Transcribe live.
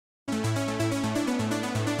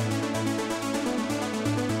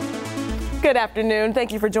Good afternoon.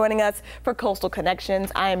 Thank you for joining us for Coastal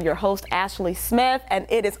Connections. I am your host, Ashley Smith, and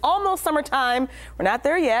it is almost summertime. We're not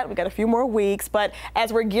there yet. We got a few more weeks, but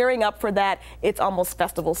as we're gearing up for that, it's almost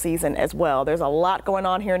festival season as well. There's a lot going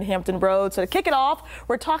on here in Hampton Roads. So to kick it off,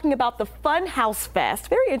 we're talking about the Funhouse Fest.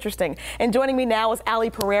 Very interesting. And joining me now is Ali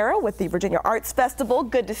Pereira with the Virginia Arts Festival.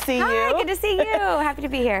 Good to see you. Hi, good to see you. Happy to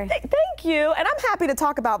be here. Thank you. And I'm happy to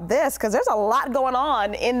talk about this because there's a lot going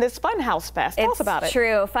on in this Funhouse Fest. Tell us about it. It's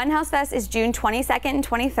true. Funhouse Fest is June 22nd and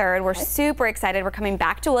 23rd. We're super excited. We're coming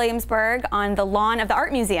back to Williamsburg on the lawn of the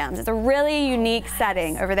art museums. It's a really unique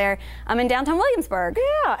setting over there in downtown Williamsburg.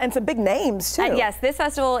 Yeah, and some big names too. Yes, this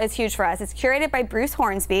festival is huge for us. It's curated by Bruce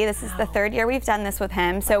Hornsby. This is the third year we've done this with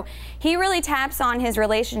him. So he really taps on his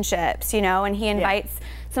relationships, you know, and he invites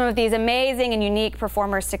some of these amazing and unique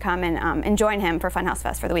performers to come and join him for Funhouse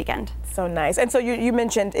Fest for the weekend. So nice. And so you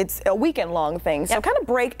mentioned it's a weekend-long thing. So kind of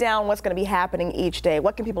break down what's going to be happening each day.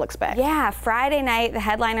 What can people expect? Yeah, Friday night, the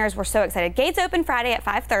headliners, we're so excited. Gates open Friday at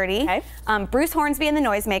 5:30. Okay. Bruce Hornsby and the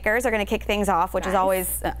Noisemakers are going to kick things off, which is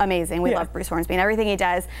always amazing. We love Bruce Hornsby and everything he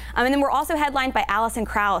does. And then we're also headlined by Alison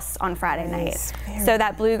Krauss on Friday night. So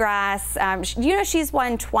that bluegrass, you know, she's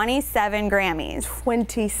won 27 Grammys.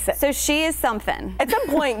 27. So she is something. At some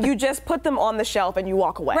point, you just put them on the shelf and you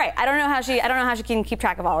walk away. Right. I don't know how she can keep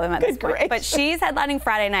track of all of them at this point. But she's headlining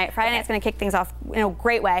Friday night. Friday night's going to kick things off in a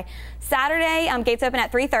great way. Saturday, gates open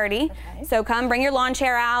at 3:30. Okay. So come bring your lawn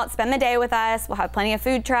chair out, spend the day with us. We'll have plenty of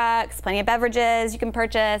food trucks, plenty of beverages you can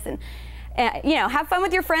purchase, and you know, have fun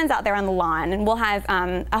with your friends out there on the lawn. And we'll have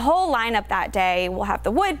a whole lineup that day. We'll have the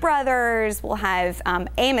Wood Brothers. We'll have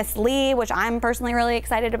Amos Lee, which I'm personally really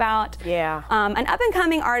excited about. Yeah. An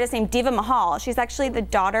up-and-coming artist named Diva Mahal. She's actually the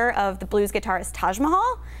daughter of the blues guitarist Taj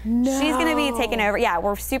Mahal. No. She's going to be taking over. Yeah,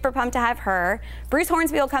 we're super pumped to have her. Bruce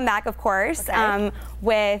Hornsby will come back, of course,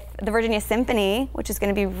 with the Virginia Symphony, which is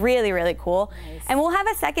going to be really, really cool. Nice. And we'll have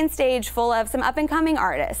a second stage full of some up-and-coming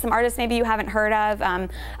artists. Some artists maybe you haven't heard of.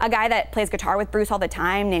 A guy that plays guitar with Bruce all the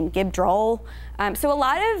time named Gib Droll. So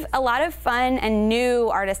a lot of fun and new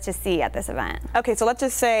artists to see at this event. Okay, so let's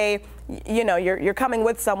just say, you know, you're coming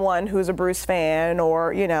with someone who's a Bruce fan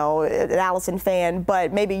or, you know, an Allison fan,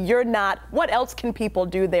 but maybe you're not. What else can people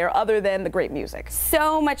do there other than the great music?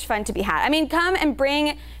 So much fun to be had. I mean, come and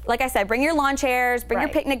bring, like I said, bring your lawn chairs, bring your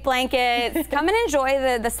picnic blankets, come and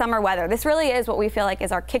enjoy the summer weather. This really is what we feel like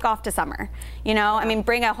is our kickoff to summer. You know, I mean,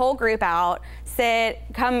 bring a whole group out, sit,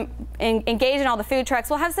 come engage in all the food trucks.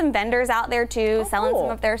 We'll have some vendors out there too, selling some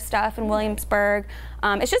of their stuff in Williamsburg.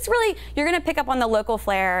 It's just really, you're going to pick up on the local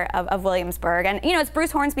flair of Williamsburg. And, you know, it's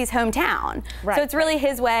Bruce Hornsby's hometown. So it's really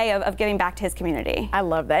his way of giving back to his community. I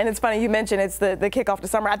love that. And it's funny, you mentioned it's the kickoff to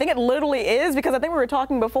summer. I think it literally is because I think we were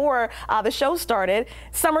talking before the show started.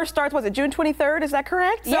 Summer starts, was it June 23rd? Is that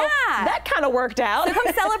correct? So that kind of worked out. So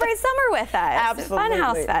come celebrate summer with us. Absolutely.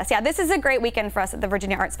 Funhouse Fest. Yeah, this is a great weekend for us at the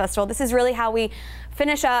Virginia Arts Festival. This is really how we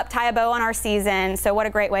finish up, tie a bow on our season. So what a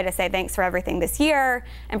great way to say thanks for everything this year.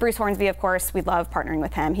 And Bruce Hornsby, of course, we love partnering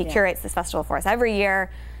with him. He curates this festival for us every year,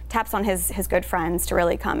 taps on his good friends to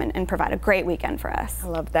really come and provide a great weekend for us. I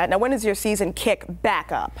love that. Now, when does your season kick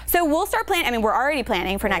back up? So we'll start planning. I mean, we're already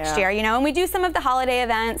planning for next year, you know, and we do some of the holiday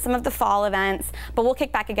events, some of the fall events, but we'll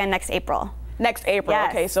kick back again next April. Next April,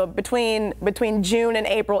 okay. So between June and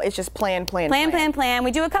April, it's just plan.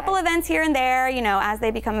 We do a couple events here and there, you know, as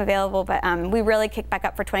they become available, but we really kick back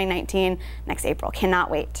up for 2019 next April.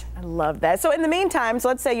 Cannot wait. I love that. So in the meantime, so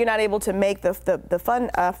let's say you're not able to make the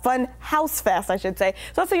Funhouse Fest, I should say.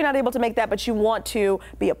 So let's say you're not able to make that, but you want to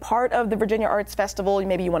be a part of the Virginia Arts Festival.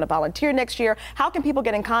 Maybe you want to volunteer next year. How can people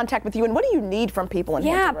get in contact with you, and what do you need from people in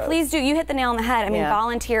Hampton Roads? Please do. You hit the nail on the head. I mean,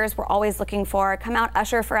 volunteers we're always looking for. Come out,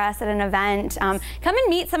 usher for us at an event. Come and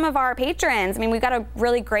meet some of our patrons. I mean, we've got a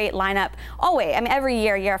really great lineup always. I mean, every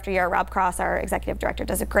year, year after year, Rob Cross, our executive director,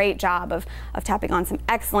 does a great job of tapping on some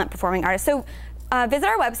excellent performing artists. So visit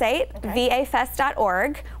our website,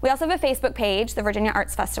 vafest.org. We also have a Facebook page, the Virginia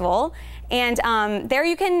Arts Festival, and there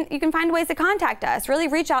you can find ways to contact us. Really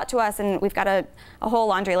reach out to us, and we've got a whole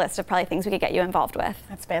laundry list of probably things we could get you involved with.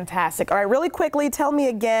 That's fantastic. All right, really quickly, tell me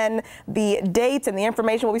again the dates and the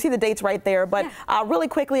information. Well, we see the dates right there, but really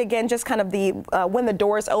quickly again, just kind of the when the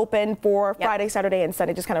doors open for Friday, Saturday, and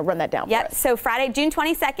Sunday. Just kind of run that down for us. So Friday, June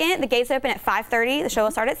 22nd, the gates open at 5:30. The show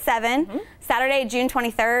will start at 7. Saturday, June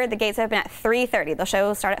 23rd, the gates open at 3:30. The show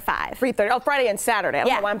will start at 5. 3:30. Oh, Friday and Saturday. I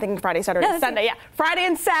don't know why I'm thinking Friday, Saturday, and Sunday. Yeah, Friday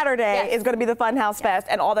and Saturday is going to be the Funhouse Fest,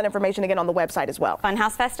 and all that information again on the website as well.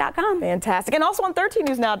 Funhousefest.com. Fantastic. And also on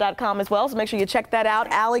 13newsnow.com as well, so make sure you check that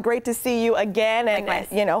out. Ali, great to see you again, and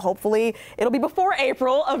you know, hopefully it'll be before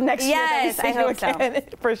April of next year that we see you again.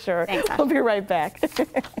 For sure. Thanks, we'll be right back.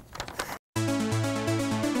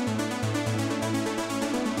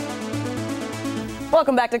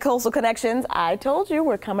 Welcome back to Coastal Connections. I told you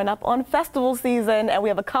we're coming up on festival season, and we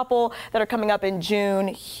have a couple that are coming up in June.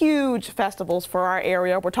 Huge festivals for our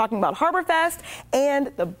area. We're talking about Harborfest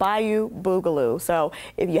and the Bayou Boogaloo. So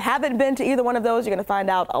if you haven't been to either one of those, you're going to find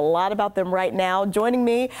out a lot about them right now. Joining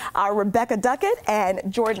me are Rebecca Duckett and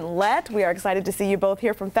Jordan Lett. We are excited to see you both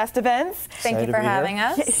here from Festevents. Thank you for having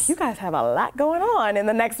us. You guys have a lot going on in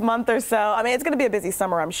the next month or so. I mean, it's going to be a busy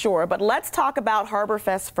summer, I'm sure, but let's talk about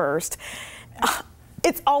Harborfest first.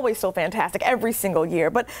 It's always so fantastic every single year,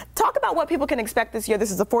 but talk about what people can expect this year. This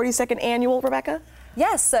is the 42nd annual, Rebecca?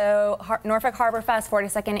 Yes, so Norfolk Harborfest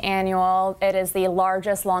 42nd annual. It is the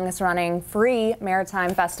largest, longest running free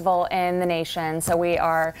maritime festival in the nation. So we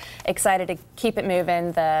are excited to keep it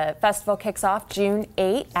moving. The festival kicks off June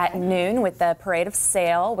 8 at noon with the Parade of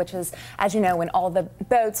Sail, which is, as you know, when all the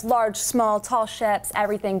boats, large, small, tall ships,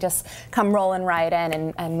 everything just come rolling right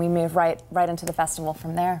in, and we move right into the festival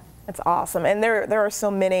from there. That's awesome, and there are so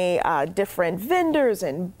many different vendors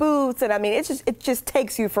and booths, and I mean it just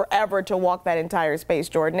takes you forever to walk that entire space.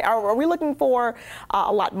 Jordan, are we looking for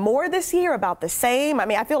a lot more this year? About the same? I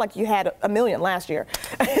mean, I feel like you had a million last year.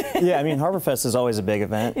 Yeah, I mean Harborfest is always a big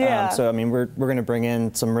event. Yeah. So I mean we're going to bring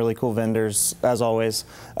in some really cool vendors as always.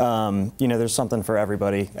 You know, there's something for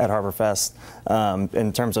everybody at Harborfest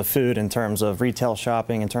in terms of food, in terms of retail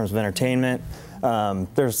shopping, in terms of entertainment.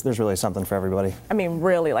 There's really something for everybody. I mean,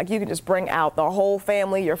 really, like you can just bring out the whole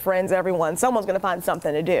family, your friends, everyone. Someone's going to find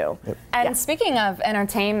something to do. Yep. And speaking of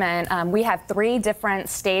entertainment, we have 3 different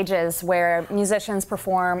stages where musicians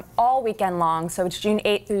perform all weekend long. So it's June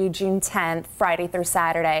 8th through June 10th, Friday through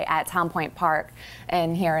Saturday at Town Point Park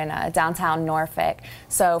and here in downtown Norfolk.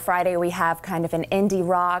 So Friday we have kind of an indie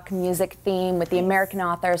rock music theme with the American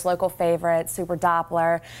authors, local favorites, Super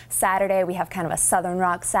Doppler. Saturday we have kind of a Southern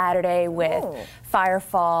rock Saturday with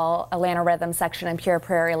Firefall, Atlanta Rhythm Section, and Pure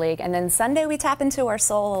Prairie League. And then Sunday we tap into our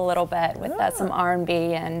soul a little bit with some R&B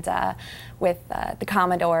and with the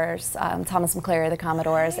Commodores, Thomas McCleary, the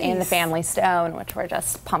Commodores, and the Family Stone, which we're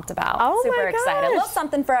just pumped about. Oh, super excited. A gosh. little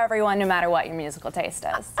something for everyone, no matter what your musical taste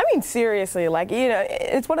is. I mean, seriously, like, you know,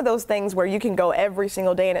 it's one of those things where you can go every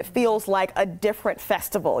single day and it feels like a different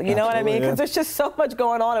festival. You know what I mean? Because there's just so much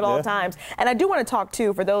going on at all times. And I do want to talk,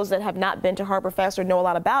 too, for those that have not been to Harborfest or know a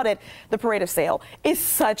lot about it, the Parade of Sail is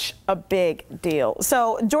such a big deal.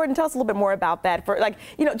 So, Jordan, tell us a little bit more about that. For, like,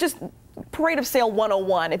 you know, just Parade of Sail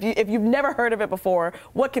 101. If you've never heard of it before,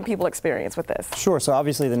 what can people experience with this? Sure. So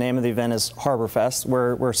obviously the name of the event is Harborfest.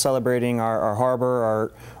 We're celebrating our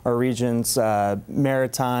harbor, our region's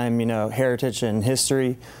maritime, you know, heritage and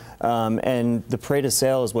history. And the Parade of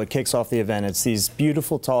Sail is what kicks off the event. It's these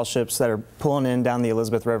beautiful tall ships that are pulling in down the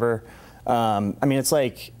Elizabeth River. I mean, it's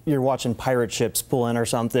like you're watching pirate ships pull in or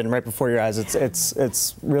something right before your eyes.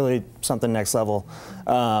 It's really something next level.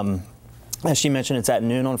 As she mentioned, it's at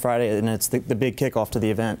noon on Friday, and it's the big kickoff to the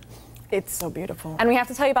event. It's so beautiful. And we have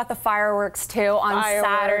to tell you about the fireworks, too, on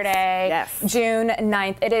Saturday, June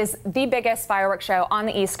 9th. It is the biggest fireworks show on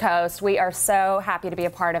the East Coast. We are so happy to be a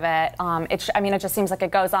part of it. I mean, it just seems like it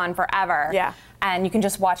goes on forever. Yeah. And you can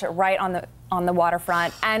just watch it right on the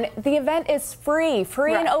waterfront. And the event is free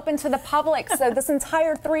and open to the public. So this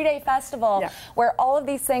entire 3-day festival where all of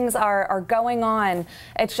these things are going on,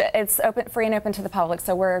 it's open, free and open to the public.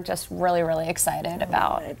 So we're just really, really excited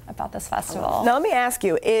about this festival. Now let me ask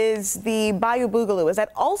you, is the Bayou Boogaloo, is that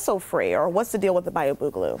also free, or what's the deal with the Bayou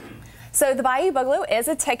Boogaloo? So the Bayou Boogaloo is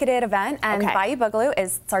a ticketed event, and Bayou Boogaloo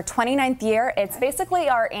it's our 29th year. It's basically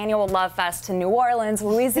our annual love fest to New Orleans,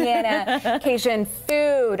 Louisiana, Cajun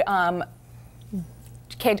food,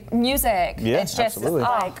 music. Yeah, it's just absolutely.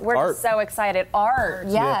 We're just so excited. Art,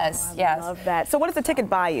 yes, yes. I love that. So what does the ticket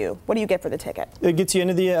buy you? What do you get for the ticket? It gets you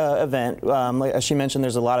into the event. Like, as she mentioned,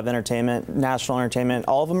 there's a lot of entertainment, national entertainment.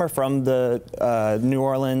 All of them are from the New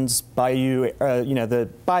Orleans, Bayou, you know, the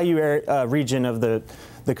Bayou region of the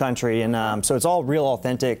country, and so it's all real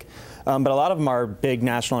authentic. But a lot of them are big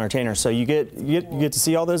national entertainers. So you get to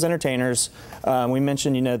see all those entertainers. We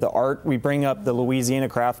mentioned, you know, the art. We bring up the Louisiana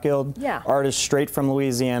Craft Guild. Yeah. Artists straight from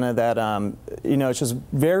Louisiana that, you know, it's just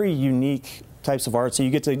very unique types of art. So you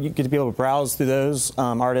get to be able to browse through those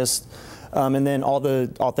artists. And then all the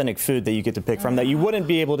authentic food that you get to pick from that you wouldn't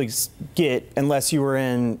be able to get unless you were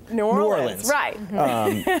in New Orleans. Right.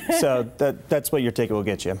 So that's what your ticket will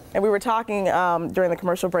get you. And we were talking during the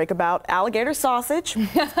commercial break about alligator sausage.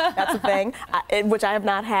 That's a thing, which I have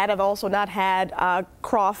not had. I've also not had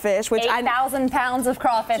crawfish, which 8,000 pounds of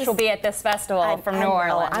crawfish will be at this festival from New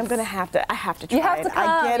Orleans. I'm gonna have to. I have to try You have it. to come.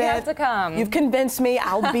 I get you it. have to come. You've convinced me.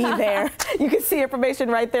 I'll be there. You can see information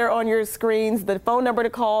right there on your screens. The phone number to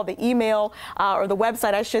call, the email. channel, or the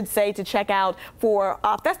website, I should say, to check out for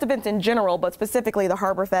Festevents in general, but specifically the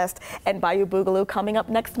Harborfest and Bayou Boogaloo coming up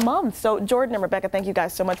next month. So Jordan and Rebecca, thank you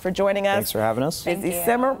guys so much for joining us. Thanks for having us. Busy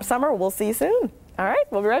summer. We'll see you soon. All right,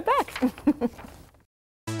 we'll be right back.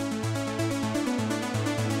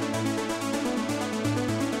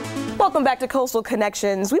 Welcome back to Coastal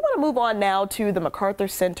Connections. We want to move on now to the MacArthur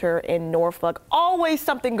Center in Norfolk. Always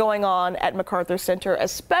something going on at MacArthur Center,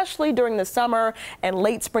 especially during the summer and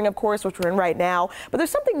late spring, of course, which we're in right now. But there's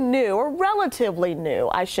something new, or relatively new,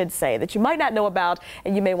 I should say, that you might not know about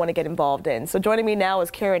and you may want to get involved in. So joining me now is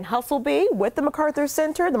Karen Hustleby with the MacArthur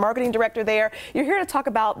Center, the marketing director there. You're here to talk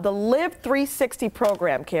about the Live 360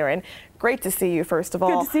 program, Karen. Great to see you, first of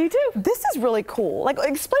all. Good to see you, too. This is really cool. Like,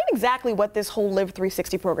 explain exactly what this whole Live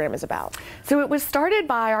 360 program is about. So it was started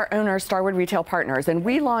by our owner, Starwood Retail Partners, and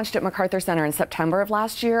we launched at MacArthur Center in September of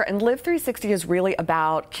last year. And Live 360 is really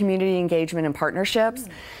about community engagement and partnerships.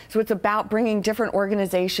 So it's about bringing different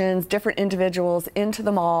organizations, different individuals into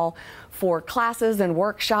the mall for classes and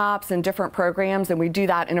workshops and different programs, and we do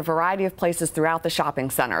that in a variety of places throughout the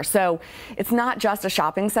shopping center. So it's not just a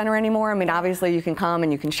shopping center anymore. I mean, obviously you can come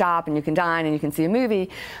and you can shop and you can dine and you can see a movie,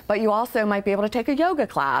 but you also might be able to take a yoga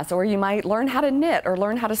class, or you might learn how to knit or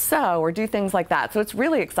learn how to sew or do things like that. So it's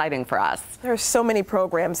really exciting for us. There are so many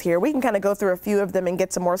programs here. We can kind of go through a few of them and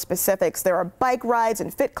get some more specifics. There are bike rides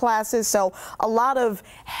and fit classes, so a lot of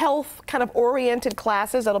health kind of oriented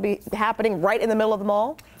classes that'll be happening right in the middle of the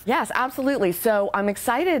mall. Yes, absolutely. So I'm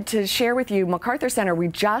excited to share with you, MacArthur Center, we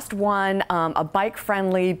just won a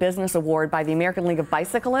bike-friendly business award by the American League of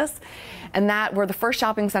Bicyclists, and that we're the first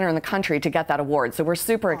shopping center in the country to get that award. So we're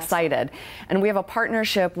super excited. And we have a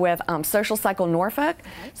partnership with Social Cycle Norfolk.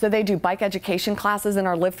 So they do bike education classes in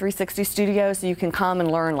our Live 360 studio, so you can come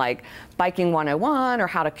and learn like biking 101 or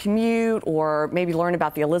how to commute, or maybe learn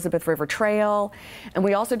about the Elizabeth River Trail. And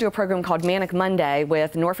we also do a program called Manic Monday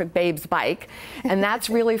with Norfolk Babes Bike, and that's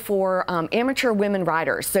really for amateur women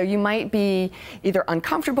riders. So you might be either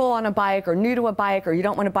uncomfortable on a bike or new to a bike, or you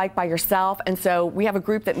don't want to bike by yourself. And so we have a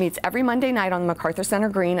group that meets every Monday night on the MacArthur Center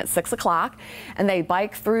Green at 6 o'clock, and they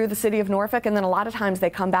bike through the city of Norfolk, and then a lot of times they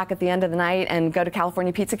come back at the end of the night and go to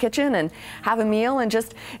California Pizza Kitchen and have a meal, and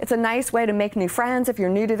just, it's a nice way to make new friends if you're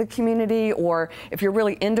new to the community, or if you're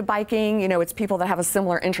really into biking, you know, it's people that have a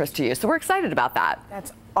similar interest to you. So we're excited about that.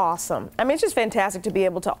 That's awesome. I mean, it's just fantastic to be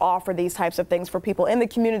able to offer these types of things for people in the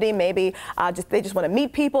community. Maybe they just want to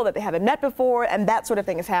meet people that they haven't met before, and that sort of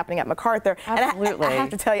thing is happening at MacArthur. Absolutely. And I have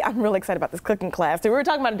to tell you, I'm really excited about this cooking class. We were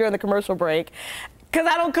talking about it during the commercial break, because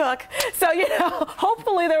I don't cook. So, you know,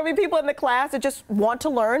 hopefully there will be people in the class that just want to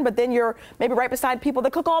learn, but then you're maybe right beside people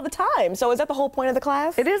that cook all the time. So is that the whole point of the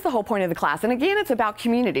class? It is the whole point of the class. And again, it's about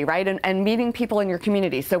community, right? And meeting people in your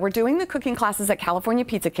community. So we're doing the cooking classes at California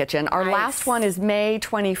Pizza Kitchen. Our last one is May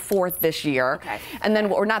 24th this year. Okay. And then,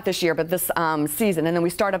 or not this year, but this season. And then we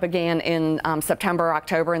start up again in September,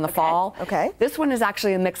 October in the fall. Okay. This one is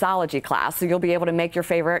actually a mixology class. So you'll be able to make your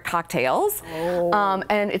favorite cocktails. Oh.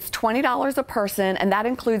 And it's $20 a person, and that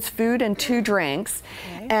includes food and 2 drinks.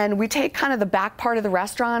 Okay. And we take kind of the back part of the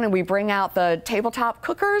restaurant and we bring out the tabletop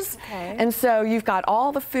cookers. Okay. And so you've got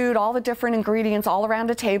all the food, all the different ingredients all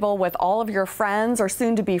around a table with all of your friends or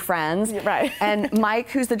soon-to-be friends. Right. And Mike,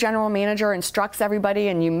 who's the general manager, instructs everybody,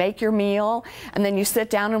 and you make your meal, and then you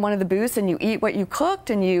sit down in one of the booths and you eat what you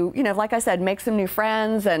cooked, and you know, like I said, make some new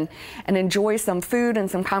friends and enjoy some food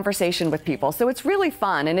and some conversation with people. So it's really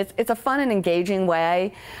fun, and it's a fun and engaging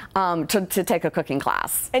way to take a cooking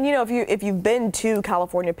class. And you know, if you've been to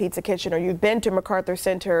California Pizza Kitchen or you've been to MacArthur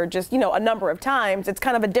Center just, you know, a number of times, it's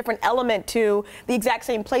kind of a different element to the exact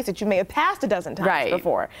same place that you may have passed a dozen times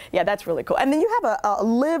before. Yeah, that's really cool. And then you have a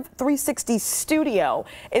Live 360 studio.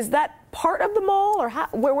 Is that part of the mall, or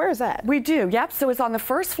where is that? We do, yep. So it's on the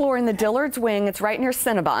first floor in the Dillard's wing. It's right near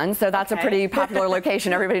Cinnabon, so that's a pretty popular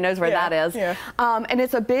location. Everybody knows where that is. Yeah. And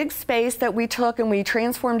it's a big space that we took and we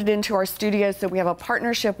transformed it into our studio. So we have a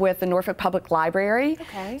partnership with the Norfolk Public Library.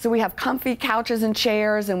 Okay. So we have comfy couches and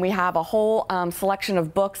chairs, and we have a whole selection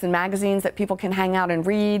of books and magazines that people can hang out and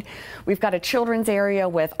read. We've got a children's area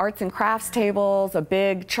with arts and crafts tables, a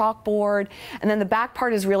big chalkboard, and then the back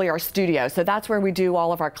part is really our studio. So that's where we do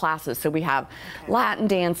all of our classes. So we have Latin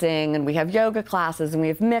dancing, and we have yoga classes, and we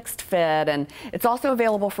have mixed fit, and it's also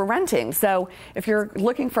available for renting. So if you're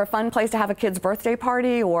looking for a fun place to have a kid's birthday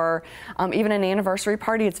party or even an anniversary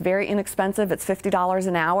party, it's very inexpensive. It's $50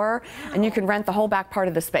 an hour, and you can rent the whole back part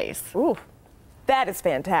of the space. Ooh. That is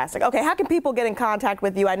fantastic. Okay, how can people get in contact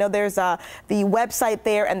with you? I know there's the website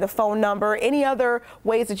there and the phone number. Any other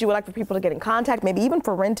ways that you would like for people to get in contact, maybe even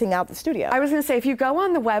for renting out the studio? I was going to say, if you go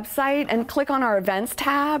on the website and click on our events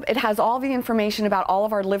tab, it has all the information about all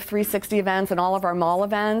of our Live 360 events and all of our mall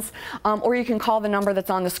events. Or you can call the number that's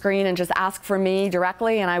on the screen and just ask for me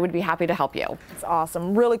directly, and I would be happy to help you. It's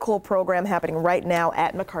awesome. Really cool program happening right now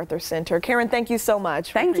at MacArthur Center. Karen, thank you so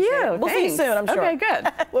much. Thank you. We'll see you soon, I'm sure. Okay,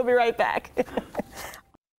 good. We'll be right back.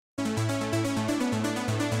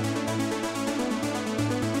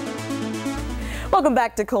 Welcome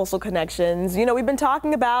back to Coastal Connections. You know, we've been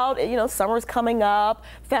talking about, summer's coming up,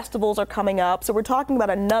 festivals are coming up, so we're talking about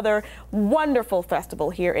another wonderful festival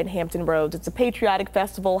here in Hampton Roads. It's a Patriotic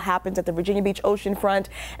Festival, happens at the Virginia Beach Oceanfront,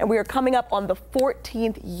 and we are coming up on the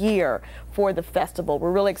 14th year for the festival.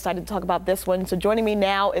 We're really excited to talk about this one. So joining me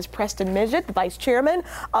now is Preston Midget, the Vice Chairman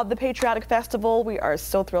of the Patriotic Festival. We are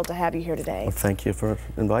so thrilled to have you here today. Well, thank you for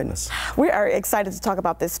inviting us. We are excited to talk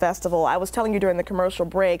about this festival. I was telling you during the commercial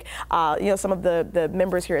break, some of the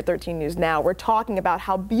members here at 13 News Now, we're talking about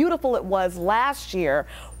how beautiful it was last year.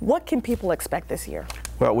 What can people expect this year?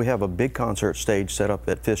 Well, we have a big concert stage set up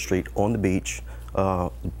at 5th Street on the beach,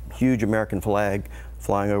 huge American flag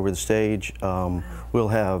flying over the stage. We'll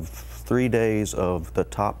have 3 days of the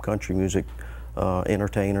top country music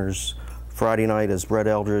entertainers. Friday night is Brett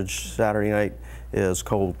Eldridge, Saturday night is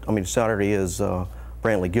Saturday is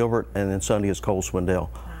Brantley Gilbert, and then Sunday is Cole Swindell.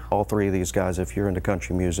 Wow. All three of these guys, if you're into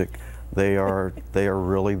country music, they are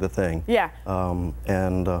really the thing. Yeah.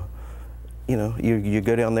 You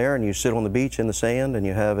go down there and you sit on the beach in the sand and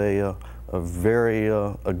you have a very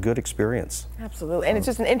good experience. Absolutely, and it's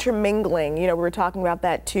just an intermingling. We were talking about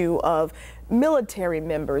that too, of military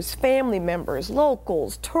members, family members,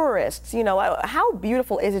 locals, tourists. How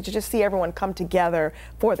beautiful is it to just see everyone come together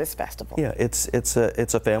for this festival? Yeah, it's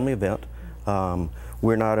a family event.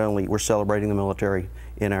 We're celebrating the military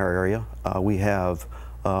in our area. We have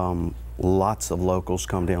lots of locals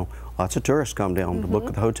come down, lots of tourists come down to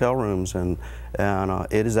book the hotel rooms, and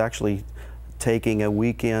it is actually taking a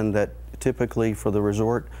weekend that typically for the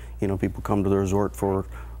resort, people come to the resort for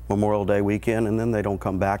Memorial Day weekend and then they don't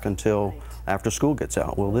come back until after school gets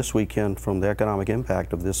out. Well, this weekend, from the economic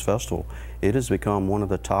impact of this festival, it has become one of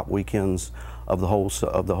the top weekends of the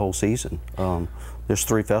whole season. There's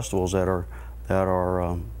 3 festivals that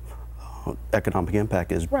are economic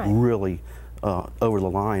impact is really over the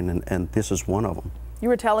line, and this is one of them. You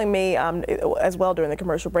were telling me as well during the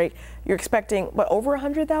commercial break, you're expecting, over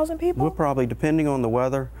 100,000 people? We'll probably, depending on the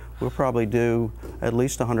weather, we'll probably do at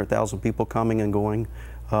least 100,000 people coming and going,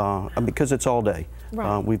 because it's all day.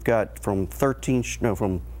 Right. We've got from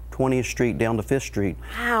 20th Street down to 5th Street.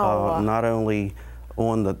 Wow. Not only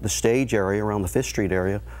on the stage area around the 5th Street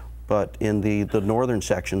area, but in the northern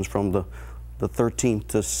sections from the 13th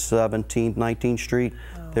to 17th, 19th Street.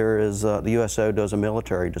 Wow. There is, the USO does a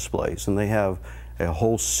military displays, and they have a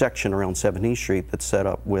whole section around 17th Street that's set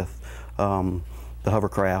up with the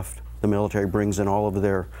hovercraft. The military brings in all of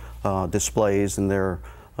their displays, and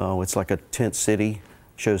it's like a tent city,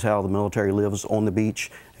 shows how the military lives on the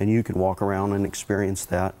beach, and you can walk around and experience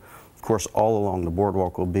that. Of course, all along the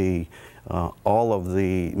boardwalk will be all of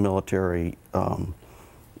the military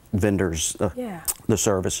vendors, the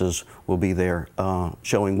services will be there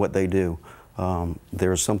showing what they do.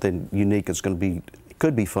 There's something unique that's going to be,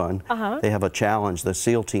 could be fun. They have a challenge, the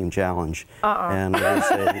SEAL Team Challenge, and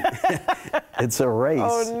it's a race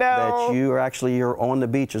that you're on the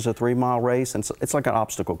beach. It's a 3-mile race, and it's like an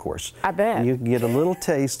obstacle course. I bet. And you can get a little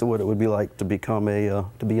taste of what it would be like to become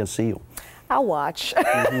to be a SEAL. I'll watch.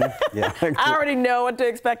 Yeah. I already know what to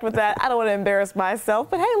expect with that. I don't want to embarrass myself,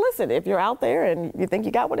 but hey, listen, if you're out there and you think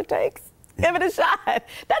you got what it takes, give it a shot.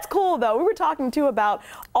 That's cool, though. We were talking, too, about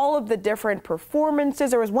all of the different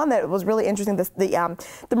performances. There was one that was really interesting,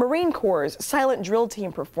 the Marine Corps' silent drill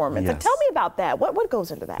team performance. Yes. So tell me about that. What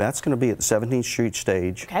goes into that? That's going to be at the 17th Street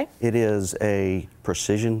stage. Okay. It is a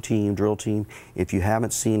precision team, drill team. If you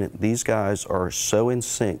haven't seen it, these guys are so in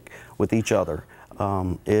sync with each other.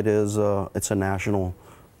 It's a national,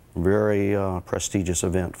 very prestigious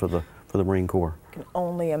event for the Marine Corps. I can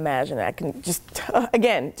only imagine. I can just,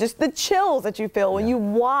 again, just the chills that you feel when you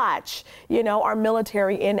watch, our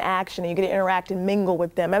military in action, and you get to interact and mingle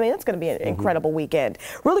with them. I mean, it's going to be an incredible weekend.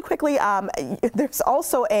 Really quickly, there's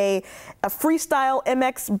also a freestyle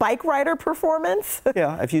MX bike rider performance.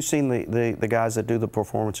 Yeah, if you've seen the guys that do the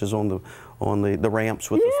performances on the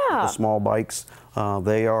ramps with the small bikes,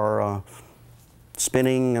 they are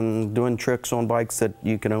spinning and doing tricks on bikes that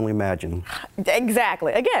you can only imagine.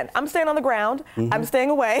 Exactly. Again, I'm staying on the ground, I'm staying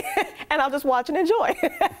away, and I'll just watch and enjoy.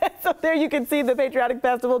 So there you can see the Patriotic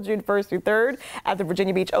Festival June 1st through 3rd at the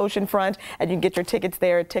Virginia Beach Oceanfront, and you can get your tickets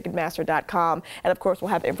there at Ticketmaster.com. And of course, we'll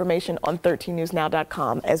have information on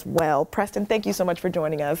 13newsnow.com as well. Preston, thank you so much for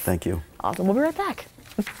joining us. Thank you. Awesome. We'll be right back.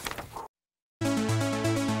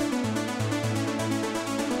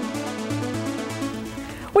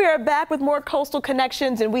 We are back with more Coastal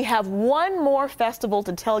Connections, and we have one more festival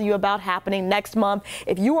to tell you about happening next month.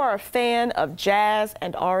 If you are a fan of jazz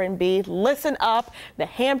and R&B, listen up. The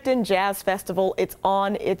Hampton Jazz Festival, it's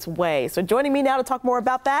on its way. So joining me now to talk more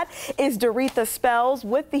about that is Doretha Spells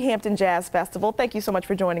with the Hampton Jazz Festival. Thank you so much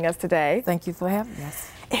for joining us today. Thank you for having us.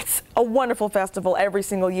 It's a wonderful festival every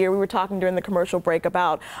single year. We were talking during the commercial break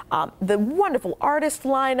about the wonderful artist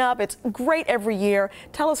lineup. It's great every year.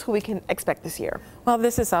 Tell us who we can expect this year. Well,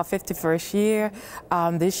 this is our 51st year.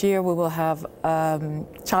 This year we will have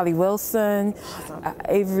Charlie Wilson,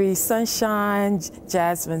 Avery Sunshine,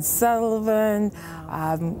 Jasmine Sullivan,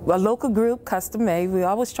 a local group, custom made. We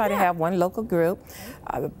always try to have one local group.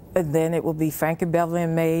 And then it will be Frankie Beverly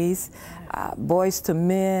and Mays, Boys to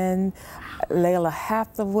Men, Layla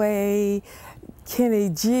Hathaway, Kenny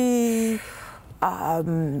G,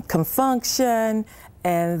 Confunction,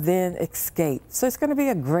 and then Escape. So it's going to be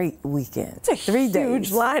a great weekend. It's a 3 days.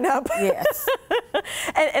 Huge lineup. Yes.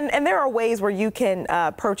 and there are ways where you can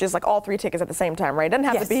purchase like all 3 tickets at the same time, right? It doesn't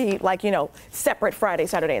have to be like, you know, separate Friday,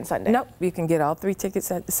 Saturday, and Sunday. Nope, you can get all 3 tickets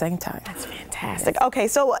at the same time. That's fantastic. Yes. Okay,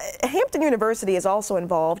 so Hampton University is also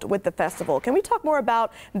involved with the festival. Can we talk more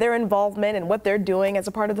about their involvement and what they're doing as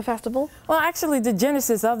a part of the festival? Well, actually, the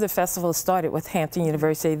genesis of the festival started with Hampton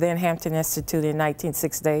University, then Hampton Institute in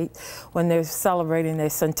 1968, when they're celebrating their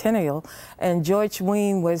centennial. And George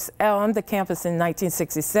Wein was on the campus in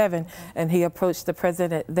 1967, and he approached the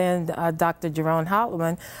president, then Dr. Jerome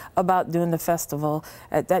Holloman, about doing the festival.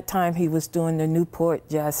 At that time, he was doing the Newport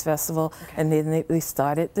Jazz Festival, and then we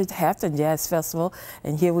started the Hampton Jazz Festival,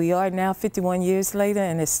 and here we are now 51 years later,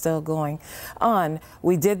 and it's still going on.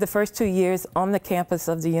 We did the first 2 years on the campus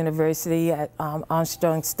of the university at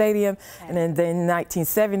Armstrong Stadium, and then in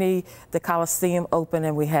 1970, the Coliseum opened,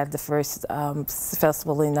 and we had the first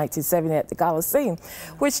festival in 1970 at the Coliseum,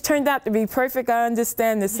 which turned out to be perfect. I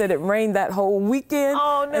understand they said it rained that whole weekend,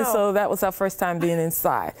 and so that was our first time being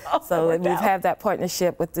inside. So we've had that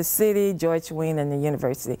partnership with the city, George Wein, and the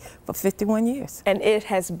university for 51 years. And it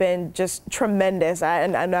has been just tremendous.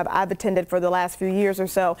 I've attended for the last few years or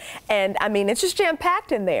so, and I mean, it's just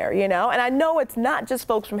jam-packed in there, you know? And I know it's not just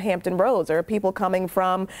folks from Hampton Roads. There are people coming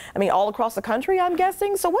from, I mean, all across the country, I'm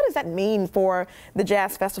guessing. So what does that mean for the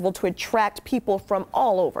Jazz Festival to attract people from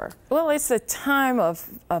all over? Well, it's a time of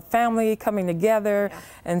family coming together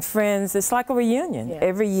and friends. It's like a reunion.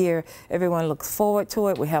 Every year, everyone looks forward to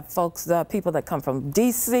it. We have folks, people that come from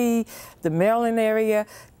D.C., the Maryland area,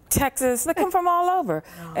 Texas, they come from all over.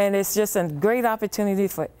 And it's just a great opportunity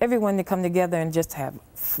for everyone to come together and just have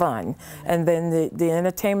fun. And then the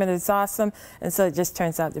entertainment is awesome, and so it just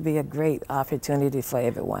turns out to be a great opportunity for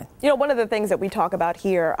everyone. You know, one of the things that we talk about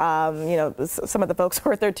here, you know, some of the folks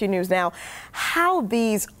who are 13 News Now, how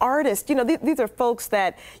these artists, you know, these are folks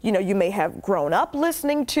that, you know, you may have grown up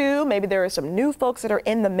listening to, maybe there are some new folks that are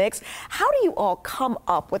in the mix. How do you all come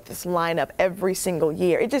up with this lineup every single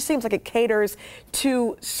year? It just seems like it caters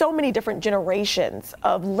to so many different generations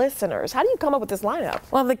of listeners. How do you come up with this lineup?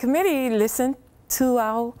 Well, the committee listened to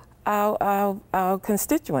our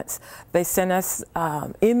constituents. They send us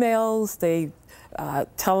emails, they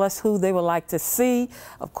tell us who they would like to see.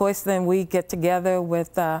 Of course, then we get together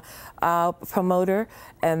with our promoter,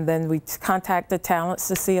 and then we contact the talents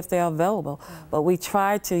to see if they're available. But we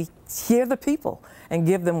try to hear the people and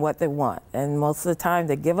give them what they want. And most of the time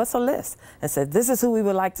they give us a list and say, this is who we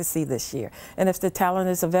would like to see this year. And if the talent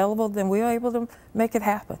is available, then we are able to make it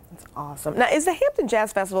happen. That's awesome. Now, is the Hampton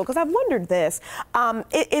Jazz Festival, because I've wondered this,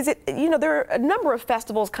 is it, you know, there are a number of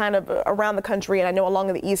festivals kind of around the country, and I know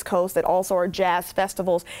along the East Coast that also are jazz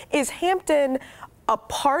festivals. Is Hampton a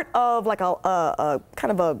part of like a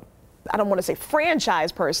kind of a, I don't want to say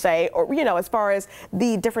franchise per se, or, you know, as far as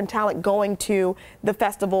the different talent going to the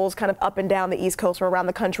festivals kind of up and down the East Coast or around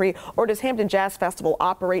the country, or does Hampton Jazz Festival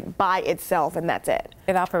operate by itself and that's it?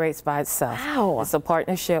 It operates by itself. Wow. It's a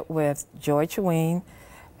partnership with George Wein,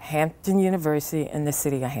 Hampton University, and the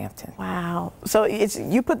city of Hampton. Wow. So it's,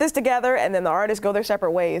 you put this together and then the artists go their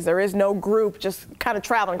separate ways. There is no group just kind of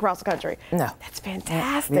traveling across the country. No. That's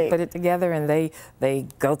fantastic. We put it together and they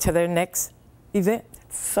go to their next event.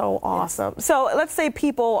 So awesome. So let's say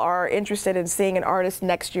people are interested in seeing an artist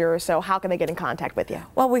next year or so. How can they get in contact with you?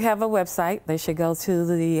 Well, we have a website. They should go to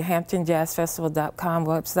the HamptonJazzFestival.com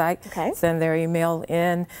website, send their email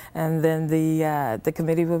in, and then the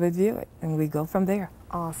committee will review it, and we go from there.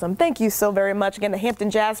 Awesome. Thank you so very much. Again, the Hampton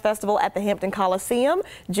Jazz Festival at the Hampton Coliseum,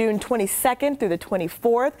 June 22nd through the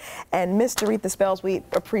 24th. And Ms. Doretha Spells, we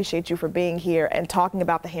appreciate you for being here and talking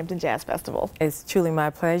about the Hampton Jazz Festival. It's truly my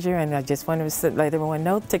pleasure, and I just wanted to let everyone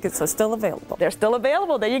know tickets are still available. They're still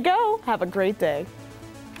available. There you go. Have a great day.